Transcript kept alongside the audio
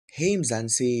Hames and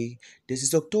say the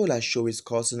Sizok'thola show is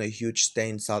causing a huge stir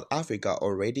in South Africa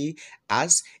already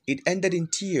as it ended in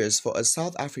tears for a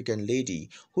South African lady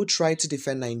who tried to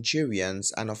defend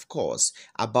Nigerians and of course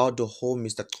about the whole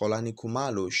Mr. Xolani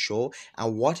Khumalo show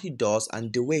and what he does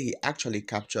and the way he actually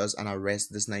captures and arrests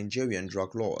these Nigerian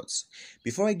drug lords.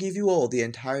 Before I give you all the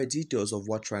entire details of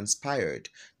what transpired,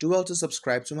 do well to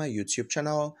subscribe to my YouTube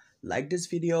channel, like this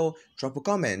video, drop a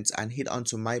comment and hit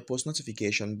onto my post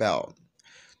notification bell.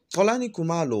 Xolani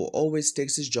Khumalo always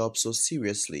takes his job so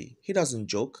seriously, he doesn't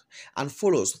joke, and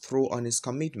follows through on his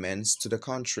commitments to the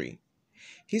country.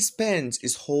 He spent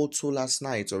his whole tour last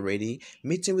night already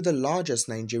meeting with the largest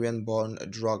Nigerian-born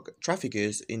drug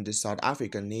traffickers in the South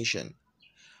African nation.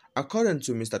 According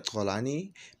to Mr.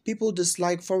 Xolani, people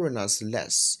dislike foreigners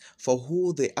less for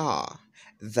who they are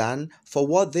than for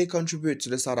what they contribute to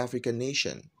the South African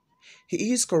nation.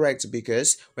 He is correct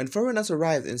because when foreigners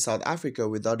arrive in South Africa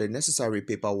without the necessary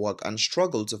paperwork and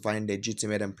struggle to find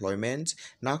legitimate employment,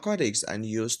 narcotics are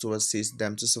used to assist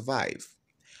them to survive.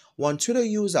 One Twitter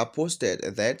user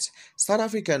posted that South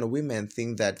African women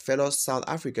think that fellow South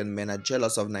African men are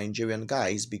jealous of Nigerian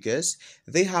guys because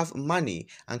they have money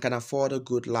and can afford a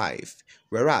good life,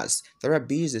 whereas they are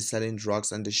busy selling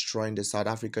drugs and destroying the South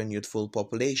African youthful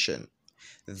population.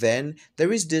 Then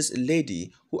there is this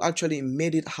lady who actually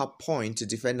made it her point to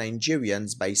defend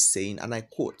Nigerians by saying, and I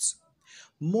quote,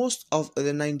 "Most of the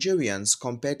Nigerians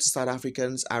compared to South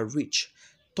Africans are rich,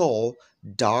 tall,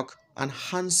 dark, and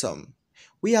handsome.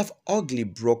 We have ugly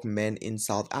broke men in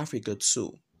South Africa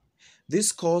too."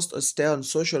 This caused a stir on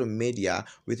social media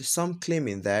with some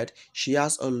claiming that she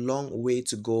has a long way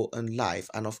to go in life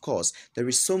and of course there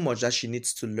is so much that she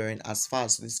needs to learn as far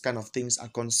as these kind of things are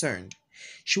concerned.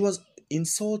 She was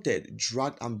insulted,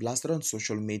 dragged and blasted on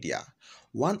social media.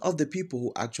 One of the people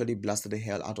who actually blasted the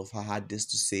hell out of her had this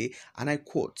to say, and I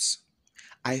quote,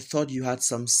 "I thought you had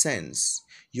some sense.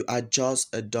 You are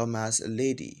just a dumbass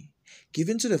lady.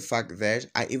 Given to the fact that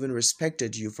I even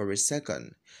respected you for a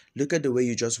second, look at the way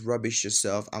you just rubbish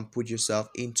yourself and put yourself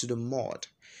into the mud.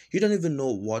 You don't even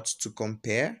know what to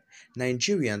compare.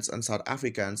 Nigerians and South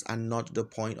Africans are not the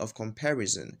point of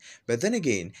comparison. But then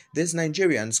again, these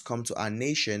Nigerians come to our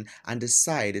nation and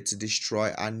decide to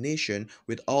destroy our nation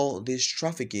with all these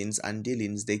traffickings and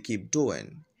dealings they keep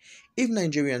doing. If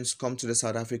Nigerians come to the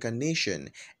South African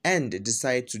nation and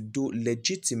decide to do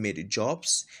legitimate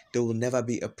jobs, there will never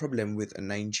be a problem with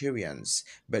Nigerians.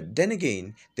 But then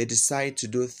again, they decide to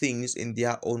do things in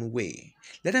their own way.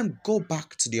 Let them go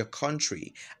back to their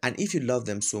country. And if you love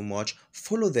them so much,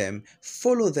 follow them,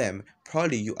 follow them.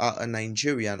 Probably you are a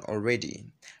Nigerian already.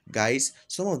 Guys,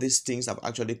 some of these things have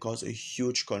actually caused a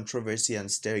huge controversy and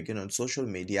stir again on social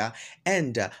media,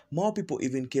 and more people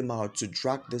even came out to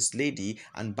drag this lady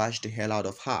and bash the hell out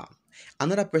of her.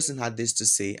 Another person had this to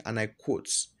say, and I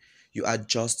quote, "You are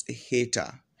just a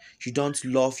hater. You don't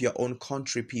love your own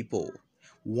country people.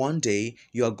 One day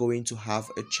you are going to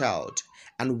have a child,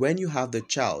 and when you have the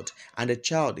child and the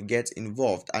child gets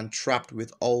involved and trapped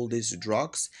with all these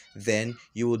drugs, then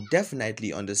you will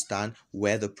definitely understand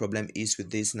where the problem is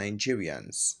with these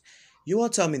Nigerians." You all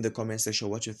tell me in the comment section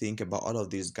what you think about all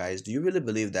of these guys. Do you really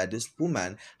believe that this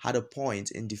woman had a point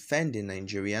in defending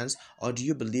Nigerians, or do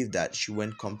you believe that she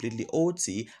went completely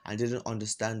OT and didn't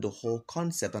understand the whole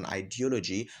concept and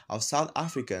ideology of South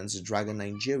Africans dragging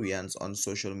Nigerians on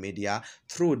social media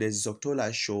through the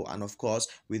Sizok'thola show and of course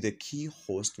with the key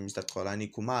host Mr.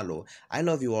 Xolani Khumalo? I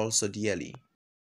love you all so dearly.